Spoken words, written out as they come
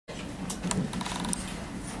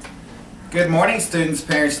Good morning, students,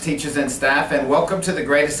 parents, teachers, and staff, and welcome to the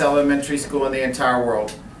greatest elementary school in the entire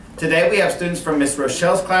world. Today we have students from Miss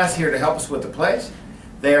Rochelle's class here to help us with the pledge.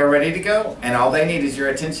 They are ready to go, and all they need is your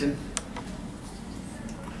attention.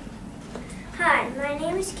 Hi, my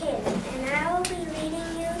name is Kaden, and I will be leading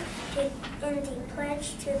you in the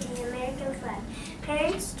pledge to the American flag.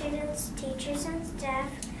 Parents, students, teachers, and staff,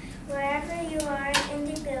 wherever you are in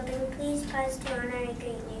the building, please pause to honor a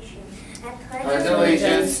great nation. I pledge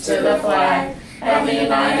allegiance to the flag of the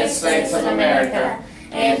United States of America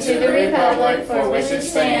and to the republic for which it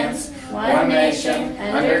stands, one nation,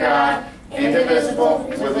 under God, indivisible,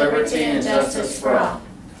 with liberty and justice for all.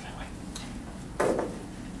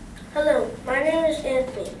 Hello, my name is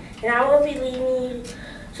Anthony, and I will be leading you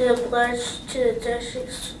to the pledge to the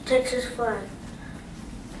Texas flag.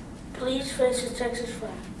 Please face the Texas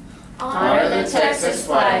flag. Honor the Texas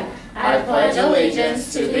flag. I pledge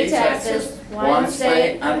allegiance to the Texas, one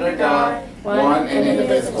state under God, one and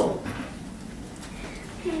indivisible.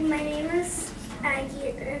 Hey, my name is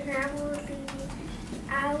Aggie, and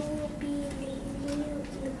I will be leading you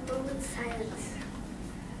in the moment of silence.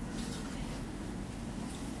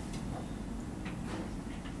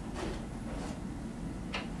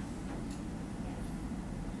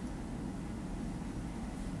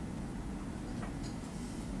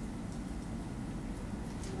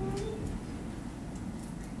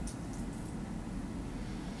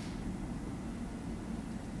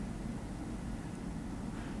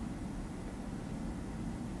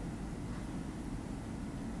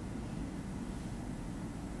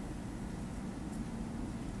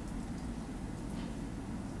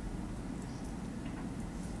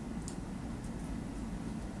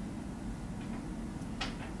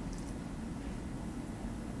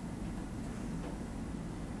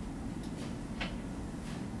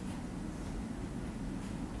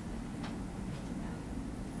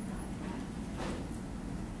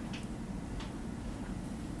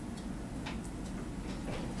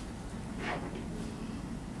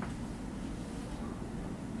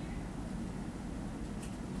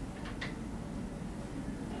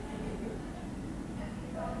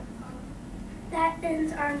 That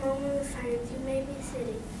ends our moment of silence. You may be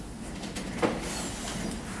sitting.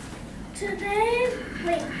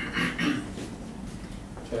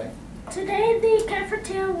 Today the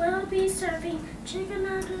cafeteria will be serving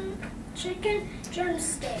chicken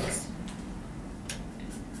drumsticks.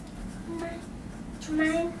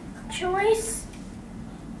 My choice,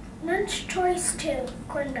 lunch choice 2,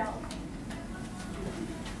 corn dog.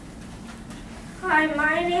 Hi,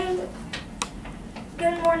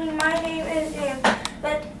 good morning, my name is Ann,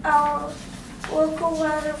 but our local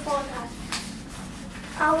weather forecast.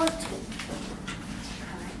 Our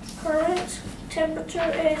current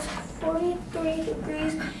temperature is 43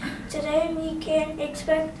 degrees. Today we can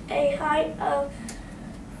expect a high of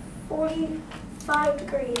 45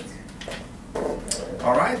 degrees.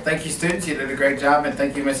 All right, thank you, students. You did a great job, and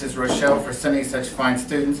thank you, Mrs. Rochelle, for sending such fine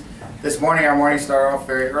students. This morning, our morning started off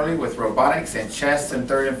very early with robotics and chess and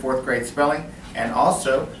 3rd and 4th grade spelling, and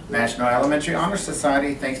also National Elementary Honor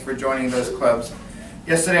Society. Thanks for joining those clubs.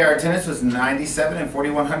 Yesterday, our attendance was 97 and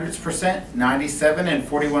 4100%. 97 and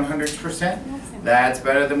 4100%. That's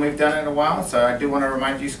better than we've done in a while. So I do want to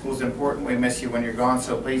remind you, school's important. We miss you when you're gone,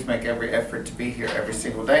 so please make every effort to be here every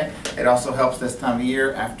single day. It also helps this time of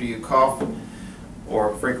year after you cough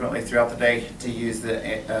or frequently throughout the day to use the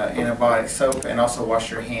antibiotic soap, and also wash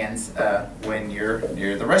your hands when you're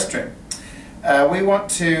near the restroom.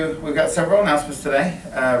 We've got several announcements today.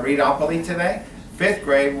 Readopoly today. 5th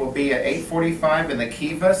grade will be at 8:45 in the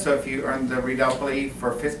Kiva, so if you earned the Readopoly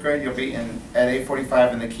for 5th grade, you'll be at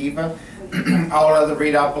 8:45 in the Kiva. All other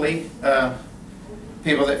Readopoly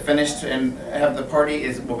people that finished and have the party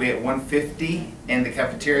will be at 1:50 in the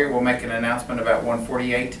cafeteria. We'll make an announcement about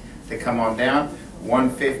 1:48 to come on down.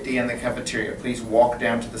 1:50 in the cafeteria. Please walk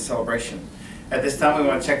down to the celebration. At this time, we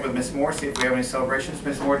want to check with Ms. Moore, see if we have any celebrations.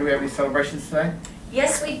 Ms. Moore, do we have any celebrations today?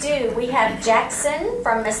 Yes, we do. We have Jackson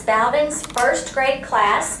from Miss Bowden's 1st grade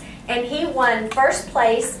class, and he won 1st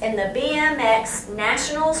place in the BMX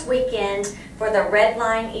Nationals weekend for the Red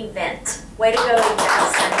Line event. Way to go,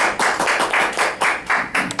 Jackson.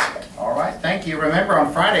 All right, thank you. Remember,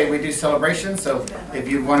 on Friday we do celebrations, so if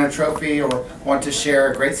you won a trophy or want to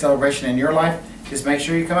share a great celebration in your life, just make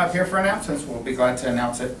sure you come up here for announcements. We'll be glad to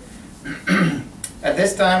announce it. At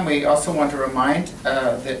this time, we also want to remind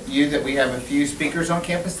that we have a few speakers on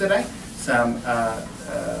campus today. Some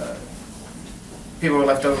people were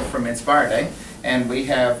left over from Inspire Day, and we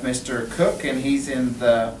have Mr. Cook, and he's in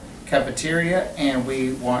the cafeteria, and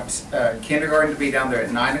we want kindergarten to be down there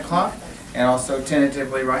at 9 o'clock. And also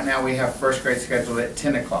tentatively right now we have first grade scheduled at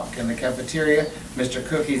 10 o'clock in the cafeteria. Mr.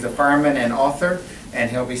 Cook, he's a fireman and author, and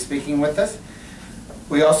he'll be speaking with us.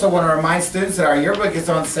 We also want to remind students that our yearbook is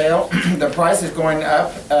on sale. The price is going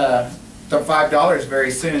up to $5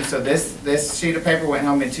 very soon. So this sheet of paper went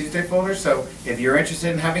home in Tuesday folder. So if you're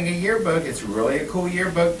interested in having a yearbook, it's really a cool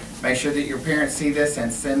yearbook. Make sure that your parents see this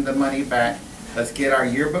and send the money back. Let's get our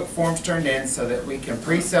yearbook forms turned in so that we can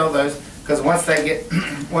pre-sell those. Because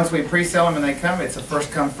once we pre-sell them and they come, it's a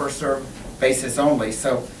first come, first serve basis only.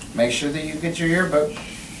 So make sure that you get your yearbook.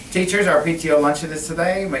 Teachers, our PTO luncheon is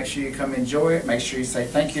today. Make sure you come enjoy it. Make sure you say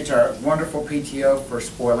thank you to our wonderful PTO for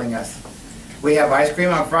spoiling us. We have ice cream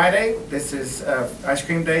on Friday. This is ice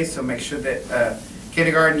cream day, so make sure that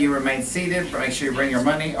kindergarten you remain seated. Make sure you bring your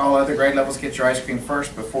money. All other grade levels get your ice cream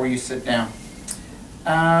first before you sit down.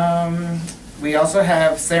 We also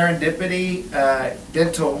have Serendipity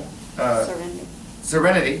Dental.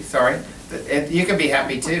 Serenity, sorry. You can be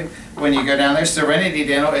happy too when you go down there. Serenity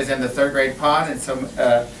Dental is in the third grade pod, and some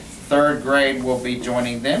third grade will be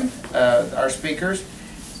joining them, our speakers.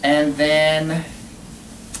 And then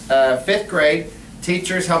fifth grade,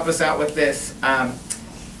 teachers help us out with this.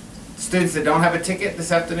 Students that don't have a ticket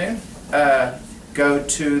this afternoon, go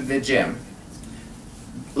to the gym.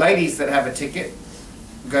 Ladies that have a ticket,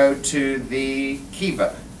 go to the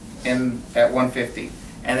Kiva at 150.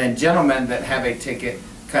 And then gentlemen that have a ticket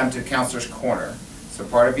come to Counselor's Corner. So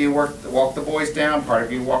part of you walk the boys down, part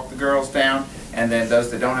of you walk the girls down, and then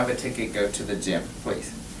those that don't have a ticket go to the gym,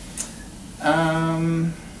 please.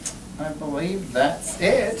 I believe that's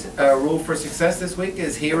it. Rule for success this week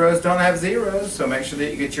is heroes don't have zeros, so make sure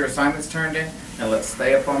that you get your assignments turned in, and let's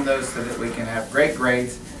stay up on those so that we can have great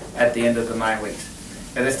grades at the end of the 9 weeks.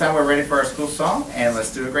 At this time we're ready for our school song, and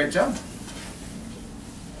let's do a great job.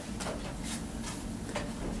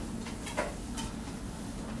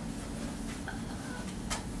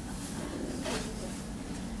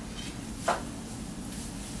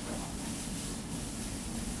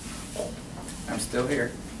 I'm still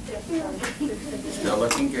here. Still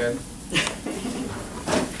looking good.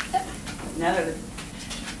 No.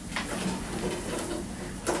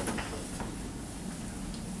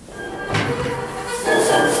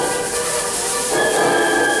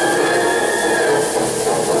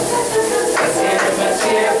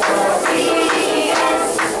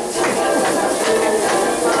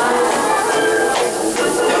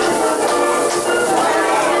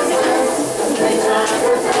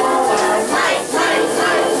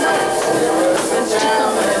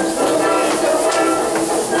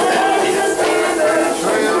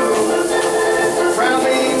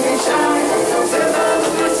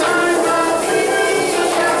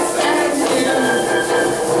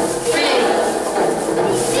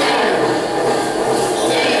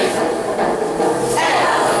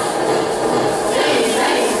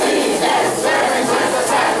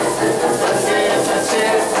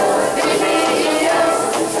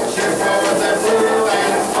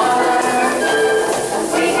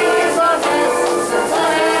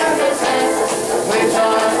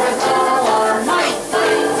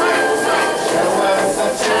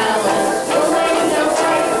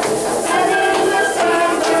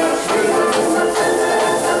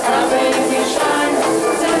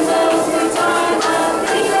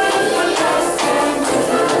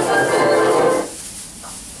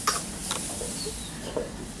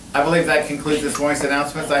 I believe that concludes this morning's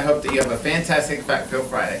announcements. I hope that you have a fantastic Fact-Filled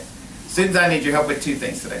Friday. Students, I need your help with two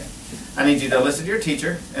things today. I need you to listen to your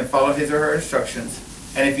teacher and follow his or her instructions.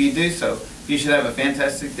 And if you do so, you should have a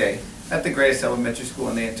fantastic day at the greatest elementary school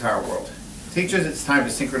in the entire world. Teachers, it's time to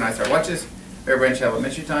synchronize our watches. Bear Branch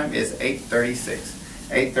Elementary time is 8:36.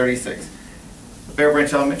 8:36. Bear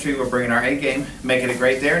Branch Elementary, we're bringing our A game. Make it a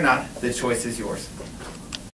great day or not, the choice is yours.